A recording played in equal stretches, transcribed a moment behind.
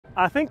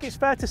I think it's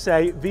fair to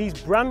say these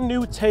brand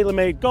new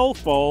TaylorMade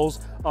golf balls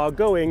are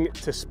going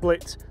to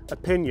split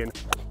opinion.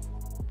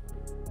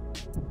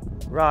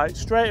 Right,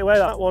 straight away,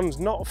 that one's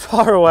not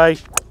far away.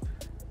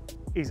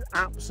 Is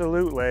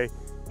absolutely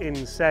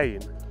insane.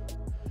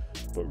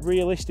 But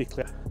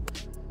realistically,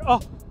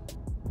 oh!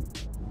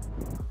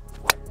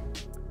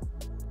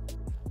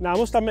 Now I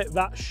must admit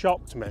that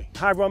shocked me.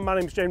 Hi everyone, my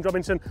name's James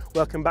Robinson.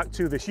 Welcome back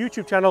to this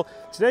YouTube channel.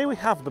 Today we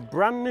have the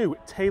brand new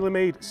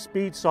TaylorMade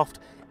Speed Soft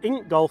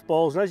ink golf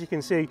balls, and as you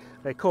can see,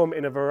 they come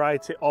in a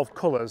variety of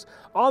colours.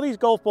 Are these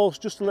golf balls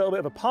just a little bit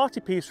of a party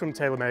piece from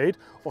TaylorMade,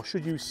 or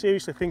should you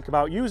seriously think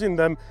about using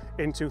them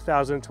in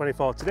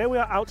 2024? Today we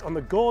are out on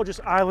the gorgeous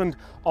island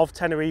of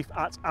Tenerife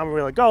at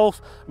Amarilla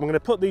Golf, and we're going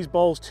to put these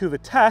balls to the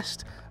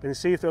test and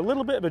see if they're a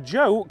little bit of a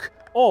joke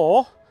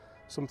or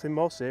something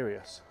more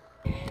serious.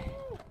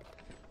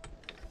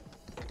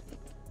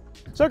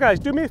 So guys,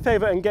 do me a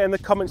favour and get in the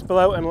comments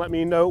below and let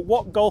me know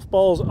what golf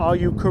balls are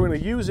you currently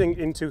using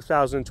in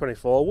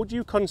 2024. Would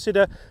you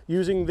consider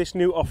using this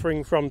new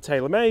offering from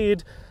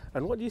TaylorMade?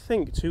 And what do you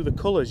think to the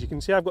colours? You can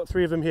see I've got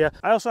 3 of them here.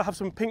 I also have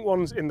some pink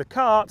ones in the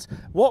cart.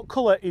 What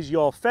colour is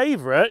your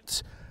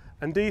favourite?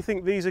 And do you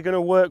think these are going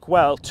to work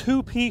well?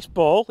 2-piece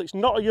ball, it's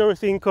not a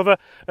urethane cover,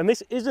 and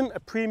this isn't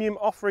a premium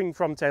offering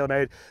from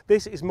TaylorMade.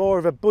 This is more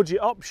of a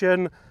budget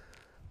option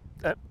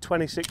at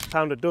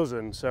 £26 a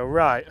dozen. So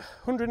right,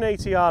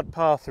 180 yard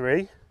par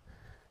 3,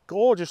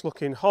 gorgeous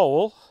looking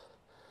hole.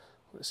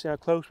 Let's see how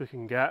close we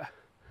can get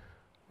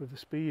with the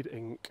speed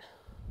ink.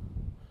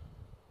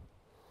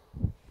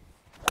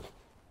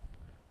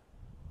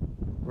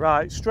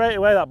 Right, straight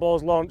away that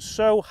ball's launched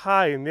so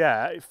high in the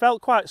air, it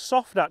felt quite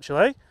soft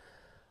actually.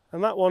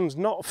 And that one's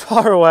not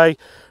far away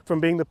from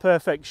being the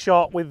perfect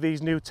shot with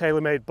these new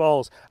TaylorMade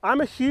balls.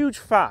 I'm a huge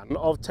fan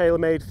of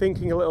TaylorMade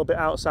thinking a little bit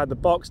outside the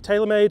box.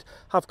 TaylorMade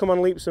have come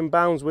on leaps and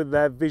bounds with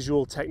their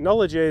visual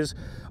technologies.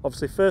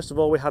 Obviously, first of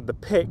all, we had the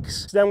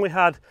picks, then we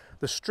had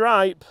the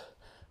stripe,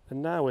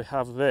 and now we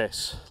have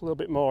this. A little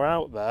bit more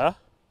out there.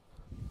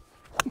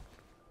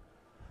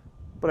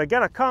 But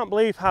again, I can't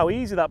believe how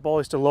easy that ball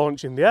is to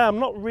launch in the air. I'm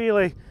not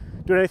really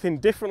doing anything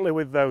differently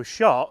with those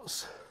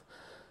shots.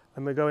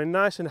 And they're going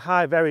nice and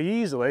high very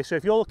easily. So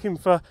if you're looking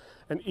for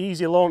an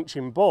easy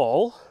launching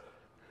ball,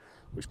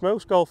 which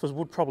most golfers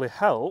would probably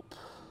help,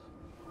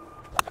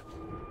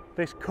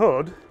 this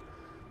could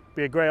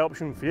be a great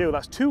option for you.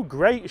 That's 2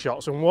 great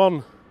shots and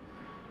 1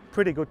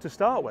 pretty good to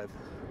start with.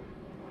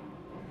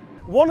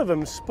 One of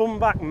them spun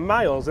back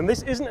miles, and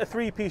this isn't a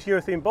 3-piece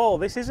urethane ball.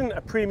 This isn't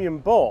a premium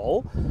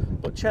ball,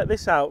 but check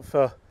this out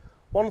for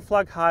 1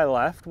 flag high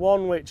left,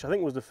 one which I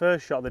think was the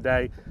first shot of the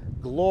day,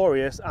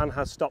 glorious and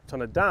has stopped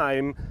on a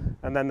dime,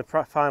 and then the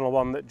final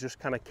one that just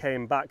kind of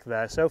came back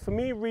there. So for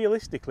me,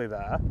 realistically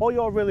there, all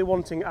you're really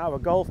wanting out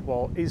of a golf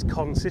ball is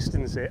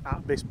consistency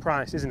at this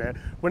price, isn't it?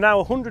 We're now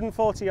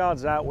 140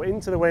 yards out, we're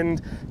into the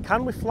wind.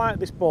 Can we flight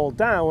this ball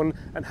down,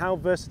 and how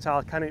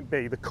versatile can it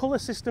be? The colour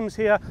systems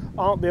here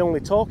aren't the only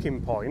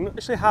talking point. We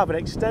actually have an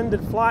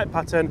extended flight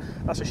pattern.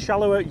 That's a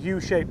shallower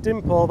U-shaped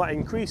dimple that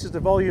increases the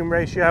volume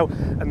ratio,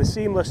 and the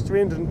seamless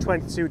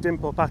 322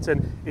 dimple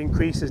pattern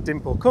increases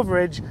dimple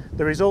coverage.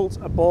 The result,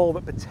 a ball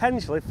that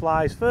potentially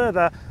flies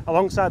further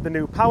alongside the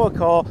new power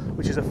core,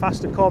 which is a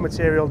faster core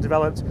material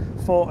developed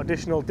for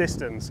additional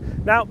distance.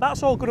 Now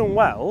that's all good and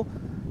well,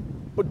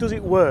 but does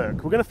it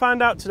work? We're going to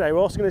find out today. We're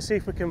also going to see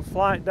if we can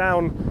flight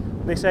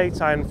down this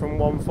 8-iron from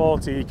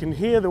 140. You can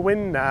hear the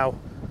wind now.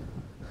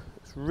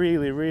 It's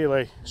really,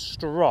 really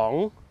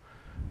strong.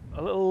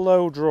 A little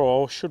low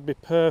draw should be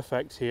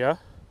perfect here.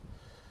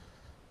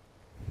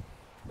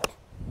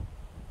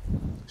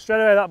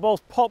 Straight away that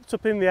ball's popped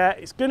up in the air.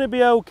 It's going to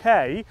be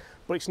okay,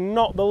 but it's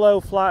not the low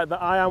flight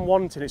that I am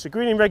wanting. It's a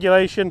green in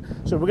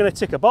regulation, so we're going to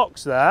tick a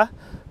box there.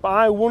 But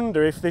I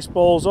wonder if this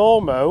ball's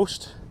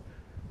almost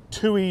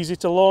too easy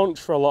to launch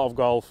for a lot of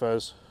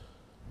golfers.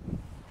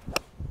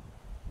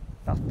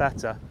 That's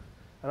better,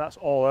 and that's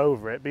all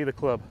over it. Be the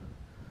club.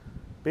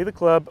 Be the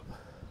club.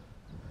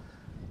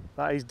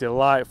 That is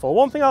delightful.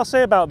 One thing I'll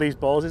say about these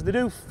balls is they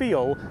do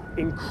feel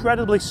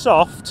incredibly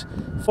soft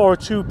for a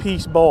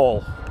 2-piece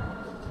ball.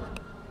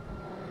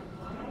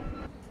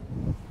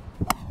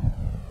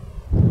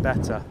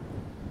 Better,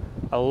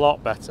 a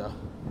lot better.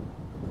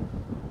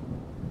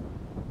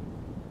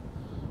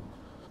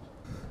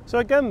 So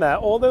again there,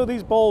 although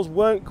these balls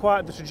weren't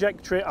quite the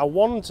trajectory I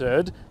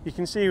wanted, you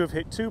can see we've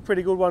hit 2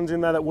 pretty good ones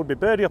in there that would be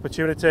birdie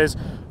opportunities,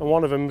 and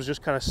one of them's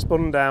just kind of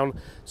spun down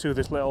to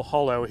this little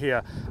hollow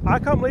here. I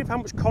can't believe how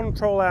much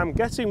control I am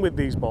getting with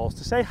these balls.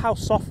 To say how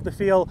soft they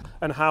feel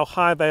and how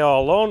high they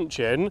are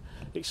launching,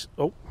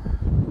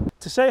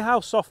 To say how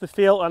soft they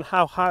feel and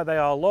how high they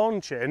are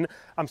launching,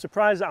 I'm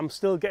surprised that I'm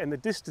still getting the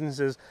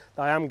distances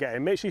that I am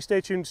getting. Make sure you stay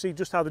tuned to see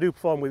just how they do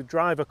perform with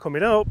driver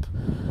coming up.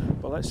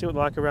 But let's see what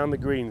they're like around the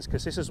greens,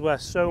 because this is where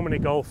so many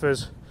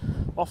golfers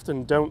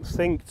often don't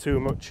think too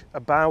much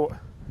about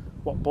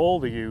what ball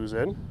they're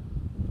using.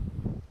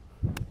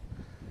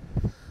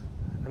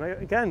 And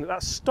again,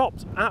 that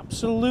stopped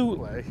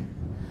absolutely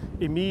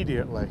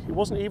immediately. It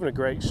wasn't even a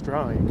great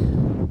strike.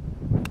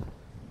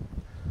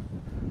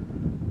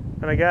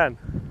 And again,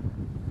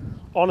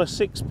 on a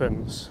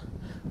sixpence.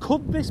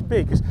 Could this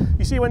be? Because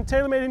you see, when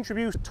TaylorMade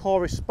introduced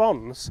Tour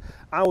Response,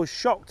 I was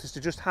shocked as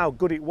to just how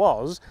good it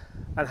was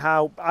and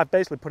how I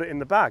basically put it in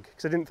the bag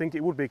because I didn't think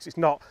it would be, because it's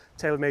not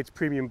TaylorMade's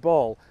premium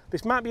ball.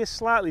 This might be a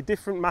slightly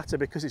different matter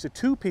because it's a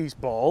two-piece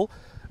ball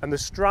and the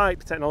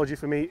stripe technology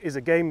for me is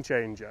a game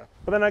changer.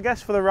 But then I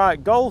guess for the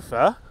right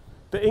golfer,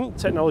 the ink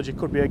technology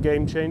could be a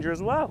game changer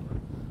as well.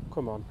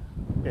 Come on,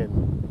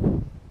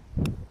 in.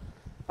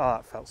 Oh,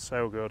 that felt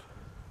so good.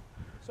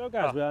 So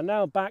guys, we are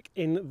now back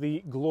in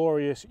the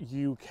glorious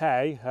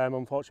UK.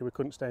 Unfortunately, we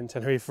couldn't stay in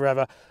Tenerife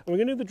forever. And we're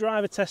going to do the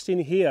driver testing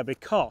here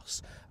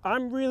because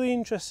I'm really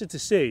interested to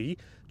see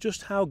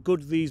just how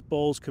good these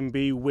balls can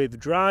be with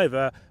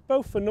driver,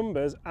 both for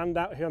numbers and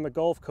out here on the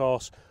golf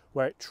course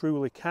where it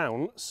truly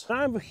counts. And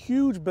I'm a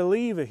huge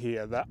believer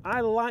here that I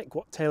like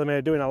what TaylorMade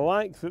are doing. I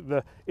like that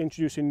they're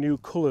introducing new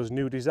colours,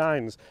 new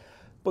designs.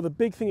 But the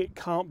big thing it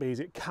can't be is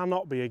it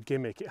cannot be a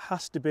gimmick. It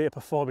has to be a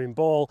performing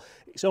ball.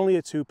 It's only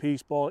a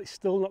two-piece ball. It's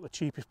still not the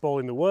cheapest ball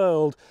in the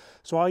world.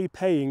 So are you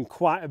paying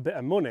quite a bit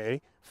of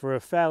money for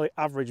a fairly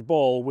average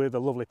ball with a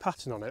lovely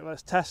pattern on it?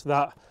 Let's test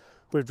that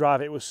with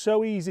driver. It was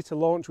so easy to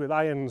launch with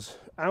irons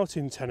out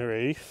in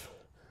Tenerife.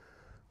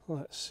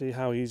 Let's see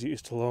how easy it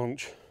is to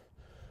launch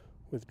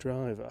with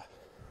driver.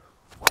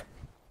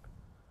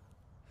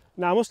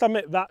 Now I must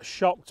admit that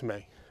shocked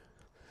me,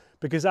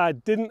 because I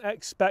didn't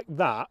expect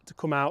that to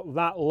come out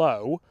that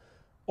low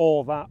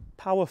or that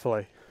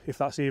powerfully, if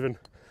that's even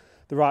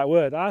the right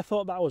word. I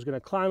thought that was going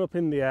to climb up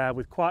in the air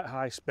with quite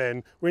high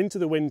spin. We're into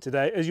the wind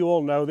today. As you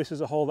all know, this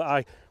is a hole that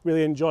I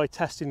really enjoy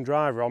testing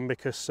driver on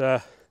because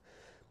I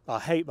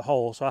hate the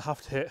hole, so I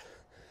have to hit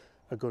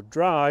a good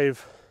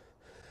drive.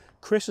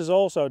 Chris is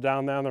also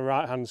down there on the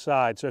right hand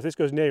side, so if this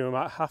goes near him,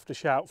 I might have to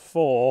shout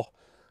 4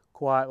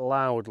 quite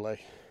loudly.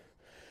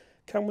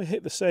 Can we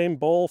hit the same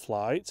ball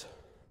flight?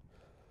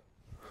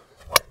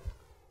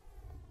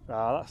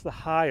 That's the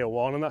higher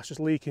one, and that's just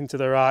leaking to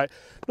the right.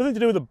 Nothing to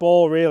do with the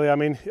ball really. I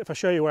mean, if I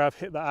show you where I've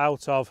hit that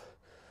out of,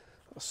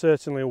 that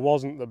certainly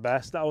wasn't the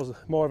best. That was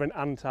more of an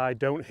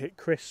anti-don't hit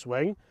Chris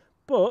swing.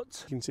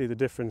 But you can see the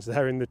difference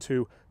there in the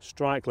two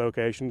strike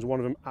locations. One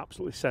of them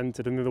absolutely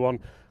centred and the other one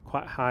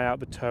quite high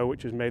out the toe,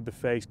 which has made the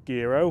face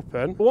gear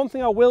open. But one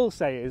thing I will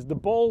say is the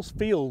balls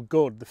feel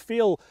good.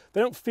 They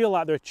don't feel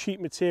like they're a cheap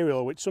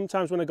material, which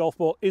sometimes when a golf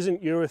ball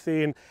isn't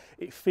urethane,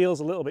 it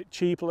feels a little bit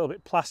cheap, a little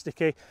bit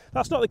plasticky.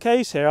 That's not the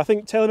case here. I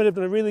think TaylorMade have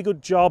done a really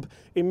good job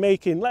in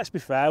making, let's be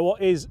fair,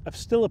 what is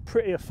still a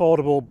pretty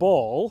affordable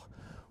ball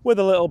with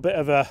a little bit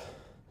of a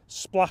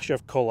splash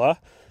of colour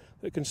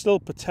that can still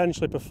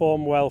potentially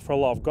perform well for a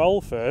lot of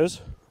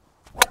golfers.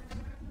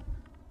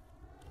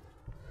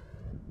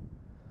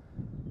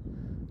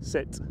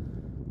 Sit.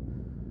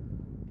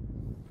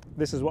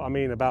 This is what I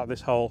mean about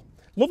this hole.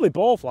 Lovely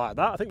ball flight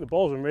that. I think the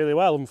ball's done really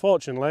well.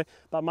 Unfortunately,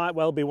 that might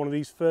well be one of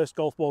these first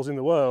golf balls in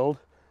the world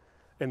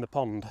in the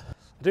pond.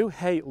 I do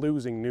hate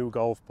losing new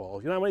golf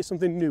balls. You know, when it's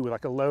something new with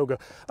like a logo.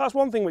 That's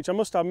one thing which I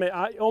must admit,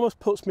 it almost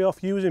puts me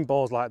off using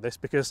balls like this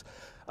because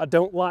I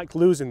don't like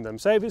losing them.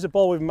 Say if it's a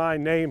ball with my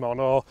name on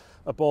or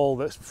a ball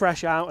that's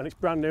fresh out and it's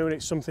brand new and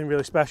it's something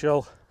really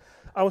special,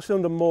 I was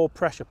feeling under more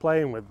pressure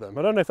playing with them.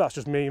 I don't know if that's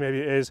just me, maybe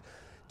it is.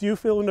 Do you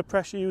feel under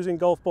pressure using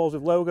golf balls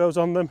with logos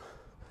on them?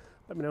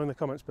 Let me know in the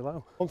comments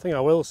below. One thing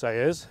I will say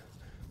is,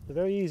 they're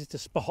very easy to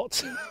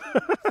spot.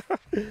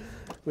 At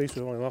least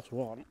we've only lost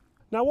one.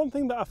 Now, one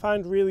thing that I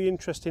find really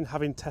interesting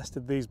having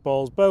tested these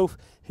balls, both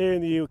here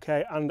in the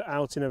UK and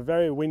out in a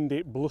very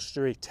windy,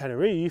 blustery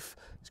Tenerife,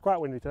 it's quite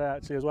windy today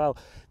actually as well,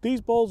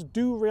 these balls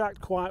do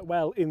react quite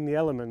well in the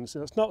elements,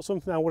 and it's not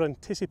something I would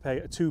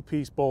anticipate a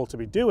two-piece ball to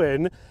be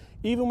doing,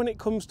 even when it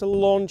comes to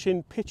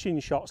launching pitching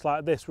shots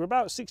like this. We're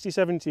about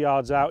 60-70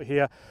 yards out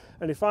here,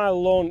 and if I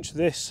launch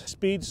this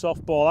speed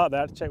softball out there,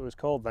 I have to check what it's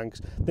called then,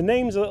 because the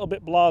name's a little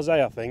bit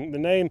blasé, I think.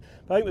 I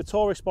think the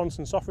Tour Response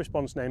and Soft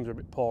Response names are a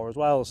bit poor as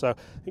well, so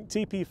I think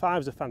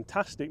TP5 is a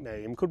fantastic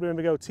name. Could we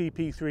maybe go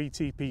TP3,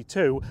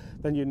 TP2,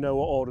 then you know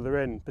what order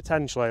they're in,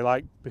 potentially,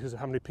 like because of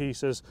how many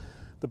pieces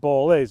the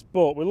ball is.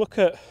 But we look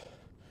at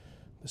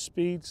the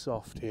speed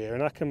soft here,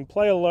 and I can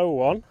play a low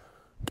one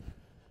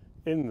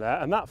in there,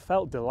 and that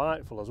felt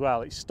delightful as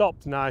well. It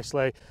stopped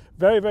nicely.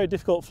 Very, very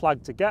difficult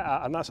flag to get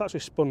at, and that's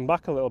actually spun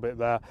back a little bit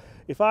there.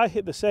 If I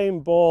hit the same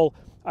ball,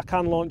 I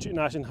can launch it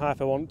nice and high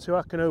if I want to.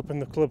 I can open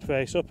the club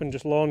face up and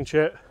just launch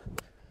it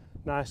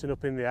nice and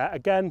up in the air.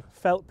 Again,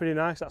 felt pretty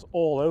nice. That's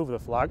all over the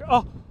flag.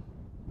 Oh!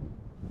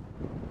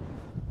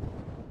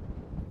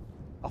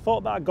 I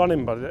thought that had gone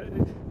in, but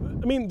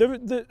I mean,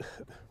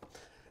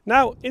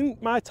 now in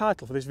my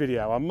title for this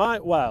video, I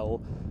might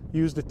well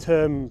use the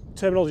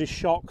terminology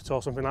shocked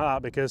or something like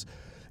that, because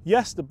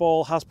yes, the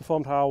ball has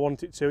performed how I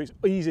want it to. It's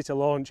easy to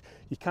launch.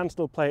 You can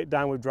still play it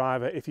down with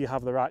driver if you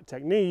have the right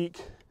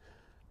technique,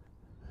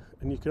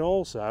 and you can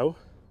also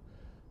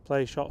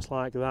play shots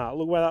like that.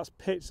 Look where that's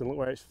pitched and look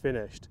where it's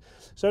finished.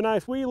 So now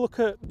if we look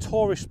at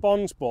Tour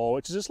Response ball,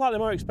 which is a slightly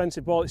more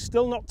expensive ball, it's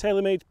still not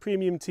TaylorMade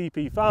Premium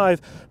TP5,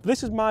 but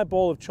this is my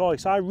ball of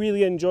choice. I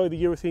really enjoy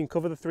the urethane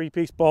cover, the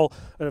three-piece ball,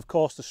 and of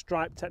course the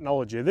stripe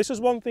technology. This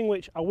is one thing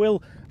which I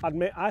will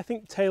admit, I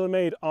think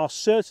TaylorMade are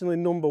certainly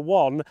number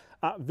one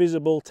at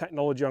visible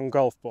technology on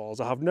golf balls.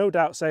 I have no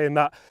doubt saying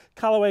that.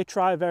 Callaway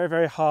try very,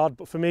 very hard,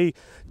 but for me,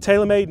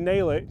 TaylorMade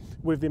nail it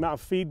with the amount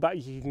of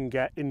feedback you can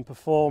get in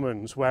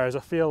performance, whereas I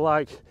feel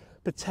like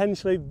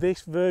potentially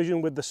this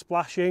version with the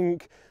splash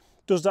ink,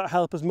 does that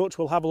help as much?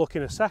 We'll have a look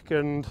in a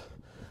second.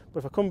 But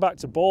if I come back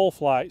to ball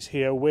flights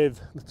here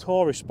with the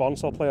Tour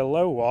Response, I'll play a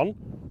low one.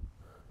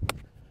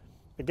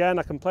 Again,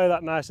 I can play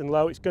that nice and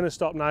low. It's going to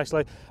stop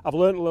nicely. I've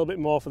learned a little bit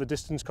more for the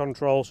distance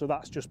control, so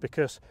that's just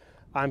because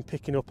I'm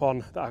picking up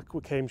on that I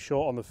came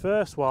short on the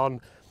first one.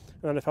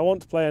 And then if I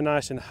want to play a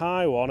nice and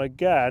high one,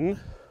 again,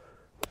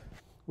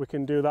 we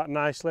can do that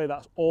nicely.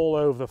 That's all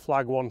over the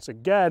flag once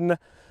again.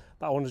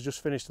 That one's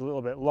just finished a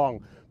little bit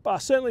long. But I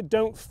certainly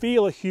don't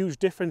feel a huge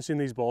difference in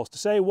these balls. To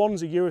say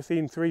one's a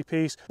urethane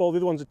three-piece ball, the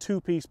other one's a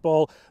two-piece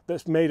ball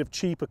that's made of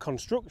cheaper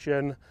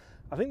construction,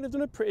 I think they've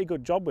done a pretty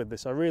good job with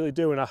this, I really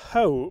do, and I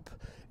hope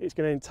it's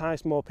going to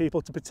entice more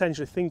people to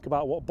potentially think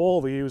about what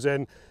ball they're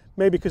using,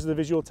 maybe because of the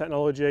visual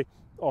technology,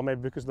 or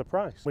maybe because of the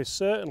price. We're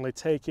certainly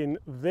taking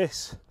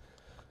this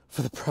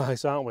for the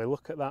price, aren't we?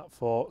 Look at that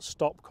for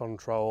stop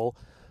control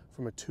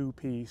from a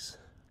two-piece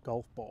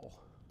golf ball.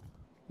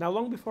 Now,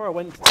 long before I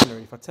went to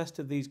Tenerife, I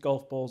tested these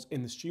golf balls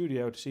in the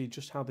studio to see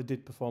just how they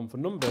did perform for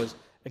numbers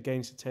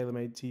against the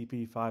TaylorMade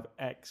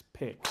TP5X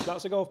pick.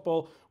 That's a golf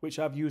ball which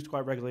I've used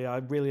quite regularly. I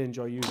really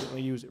enjoy using it. I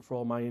use it for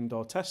all my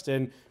indoor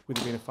testing, with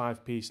it being a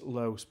five-piece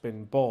low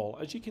spin ball.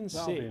 As you can see,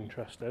 that'll be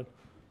interesting.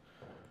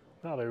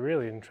 That'll be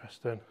really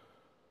interesting.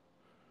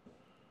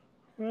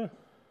 Yeah.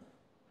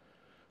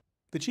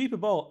 The cheaper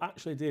ball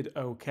actually did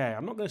okay.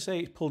 I'm not going to say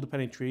it pulled up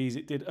any trees.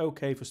 It did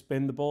okay for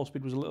spin. The ball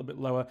speed was a little bit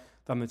lower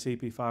than the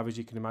TP5, as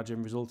you can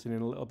imagine, resulting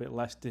in a little bit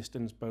less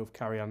distance, both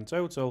carry and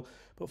total.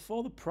 But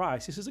for the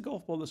price, this is a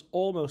golf ball that's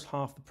almost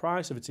half the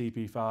price of a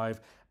TP5,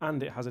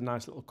 and it has a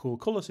nice little cool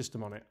colour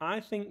system on it. I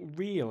think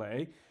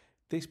really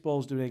this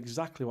ball's doing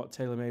exactly what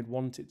TaylorMade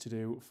want it to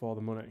do for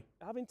the money.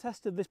 Having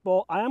tested this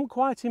ball, I am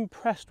quite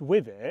impressed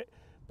with it,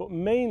 but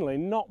mainly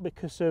not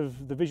because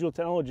of the visual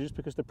technology, just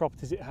because of the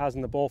properties it has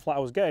and the ball flight I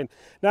was getting.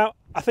 Now,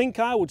 I think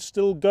I would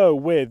still go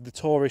with the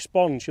Tour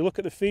Response. You look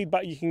at the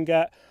feedback you can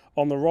get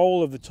on the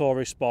roll of the Tour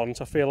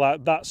Response, I feel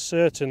like that's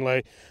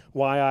certainly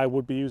why I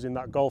would be using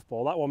that golf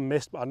ball. That one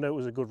missed, but I know it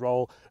was a good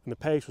roll and the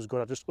pace was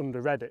good. I just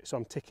underread it, so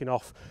I'm ticking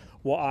off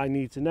what I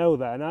need to know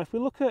there. Now, if we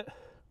look at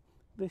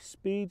this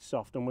Speed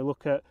Soft and we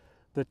look at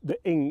the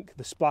ink,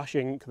 the splash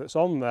ink that's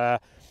on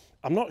there,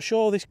 I'm not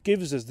sure this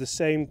gives us the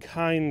same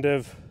kind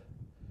of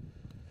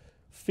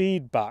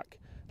feedback.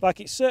 Like,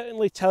 it's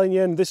certainly telling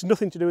you, and this is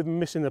nothing to do with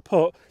missing the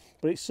putt,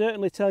 but it's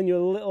certainly telling you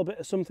a little bit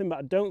of something, but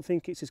I don't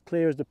think it's as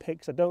clear as the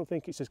picks. I don't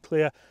think it's as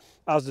clear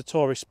as the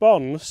Tour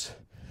Response,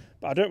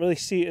 but I don't really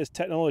see it as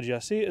technology. I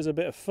see it as a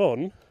bit of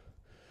fun,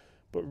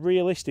 but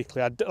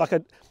realistically,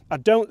 I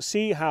don't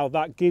see how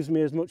that gives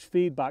me as much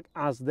feedback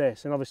as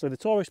this. And obviously the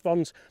Tour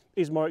Response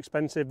is more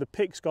expensive. The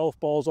Picks golf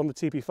balls on the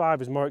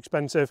TP5 is more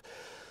expensive.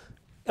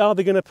 Are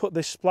they going to put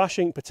this splash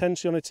ink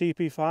potentially on a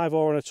TP5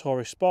 or on a Tour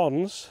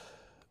Response?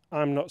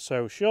 I'm not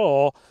so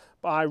sure,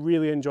 but I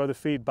really enjoy the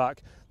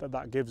feedback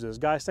that gives us.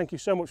 Guys, thank you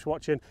so much for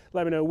watching.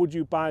 Let me know, would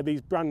you buy these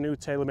brand new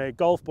TaylorMade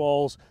golf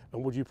balls,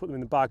 and would you put them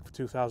in the bag for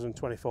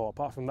 2024?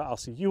 Apart from that, I'll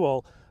see you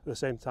all at the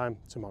same time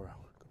tomorrow.